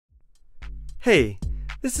Hey,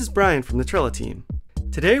 this is Brian from the Trello team.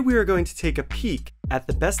 Today we are going to take a peek at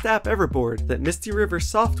the best app ever board that Misty River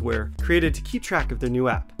Software created to keep track of their new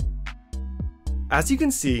app. As you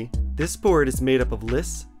can see, this board is made up of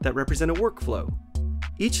lists that represent a workflow.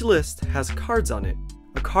 Each list has cards on it.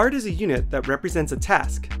 A card is a unit that represents a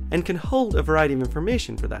task and can hold a variety of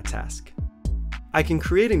information for that task. I can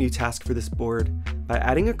create a new task for this board by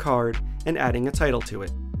adding a card and adding a title to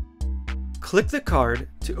it. Click the card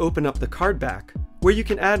to open up the card back, where you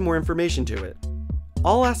can add more information to it.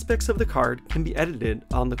 All aspects of the card can be edited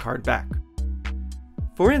on the card back.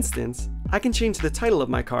 For instance, I can change the title of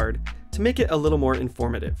my card to make it a little more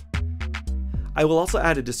informative. I will also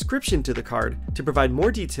add a description to the card to provide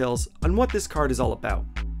more details on what this card is all about.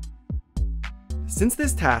 Since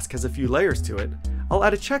this task has a few layers to it, I'll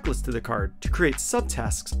add a checklist to the card to create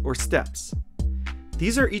subtasks or steps.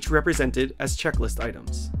 These are each represented as checklist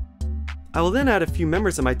items. I will then add a few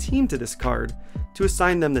members of my team to this card to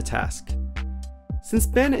assign them the task. Since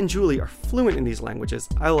Ben and Julie are fluent in these languages,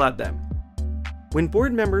 I will add them. When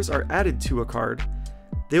board members are added to a card,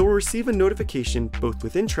 they will receive a notification both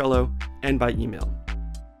within Trello and by email.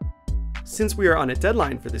 Since we are on a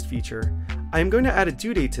deadline for this feature, I am going to add a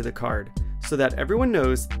due date to the card so that everyone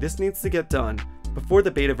knows this needs to get done before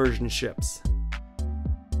the beta version ships.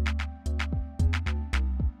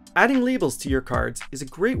 Adding labels to your cards is a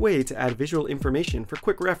great way to add visual information for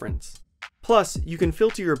quick reference. Plus, you can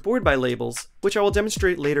filter your board by labels, which I will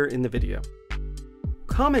demonstrate later in the video.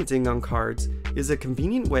 Commenting on cards is a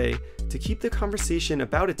convenient way to keep the conversation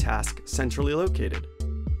about a task centrally located.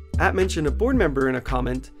 Mention a board member in a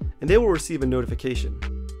comment, and they will receive a notification.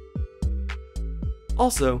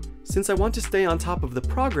 Also, since I want to stay on top of the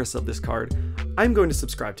progress of this card, I'm going to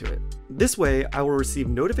subscribe to it. This way, I will receive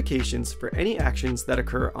notifications for any actions that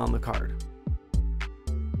occur on the card.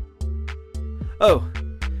 Oh,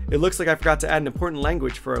 it looks like I forgot to add an important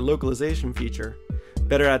language for our localization feature.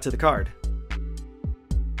 Better add to the card.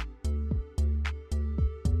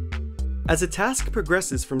 As a task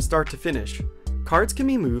progresses from start to finish, cards can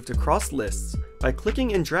be moved across lists by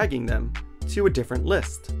clicking and dragging them to a different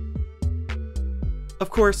list. Of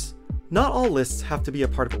course, not all lists have to be a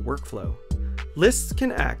part of a workflow. Lists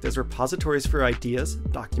can act as repositories for ideas,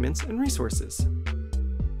 documents, and resources.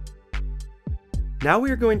 Now we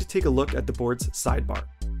are going to take a look at the board's sidebar.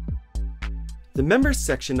 The Members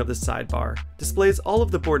section of the sidebar displays all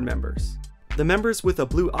of the board members. The members with a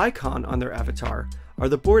blue icon on their avatar are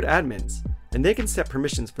the board admins, and they can set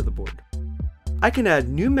permissions for the board. I can add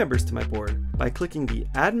new members to my board by clicking the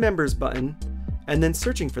Add Members button and then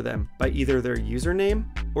searching for them by either their username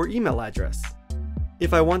or email address.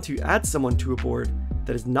 If I want to add someone to a board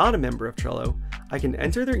that is not a member of Trello, I can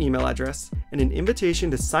enter their email address and an invitation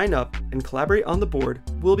to sign up and collaborate on the board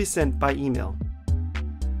will be sent by email.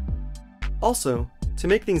 Also, to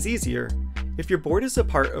make things easier, if your board is a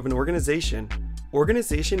part of an organization,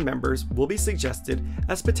 organization members will be suggested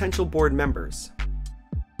as potential board members.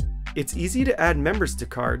 It's easy to add members to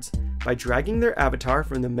cards by dragging their avatar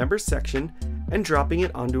from the Members section and dropping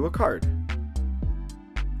it onto a card.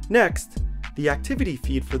 Next, the activity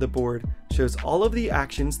feed for the board shows all of the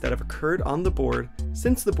actions that have occurred on the board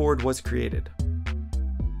since the board was created.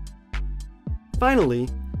 Finally,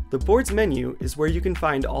 the board's menu is where you can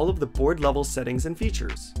find all of the board level settings and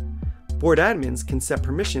features. Board admins can set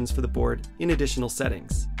permissions for the board in additional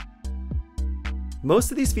settings.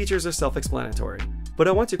 Most of these features are self-explanatory, but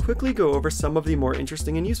I want to quickly go over some of the more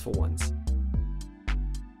interesting and useful ones.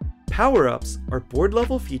 Power-ups are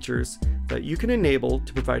board-level features that you can enable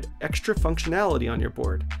to provide extra functionality on your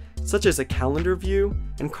board, such as a calendar view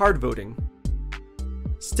and card voting.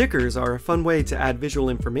 Stickers are a fun way to add visual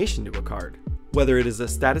information to a card, whether it is a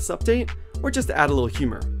status update or just to add a little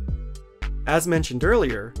humor. As mentioned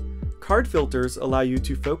earlier, card filters allow you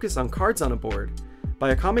to focus on cards on a board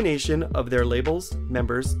by a combination of their labels,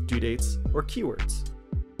 members, due dates, or keywords.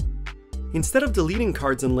 Instead of deleting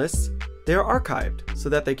cards and lists, they are archived so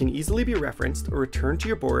that they can easily be referenced or returned to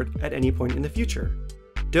your board at any point in the future.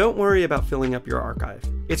 Don't worry about filling up your archive,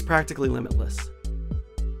 it's practically limitless.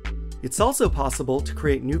 It's also possible to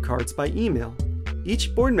create new cards by email.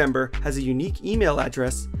 Each board member has a unique email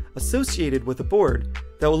address associated with a board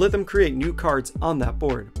that will let them create new cards on that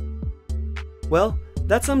board. Well,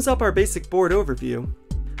 that sums up our basic board overview.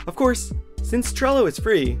 Of course, since Trello is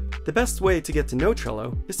free, the best way to get to know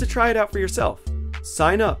Trello is to try it out for yourself.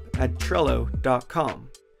 Sign up at Trello.com.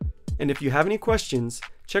 And if you have any questions,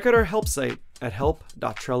 check out our help site at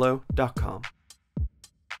help.trello.com.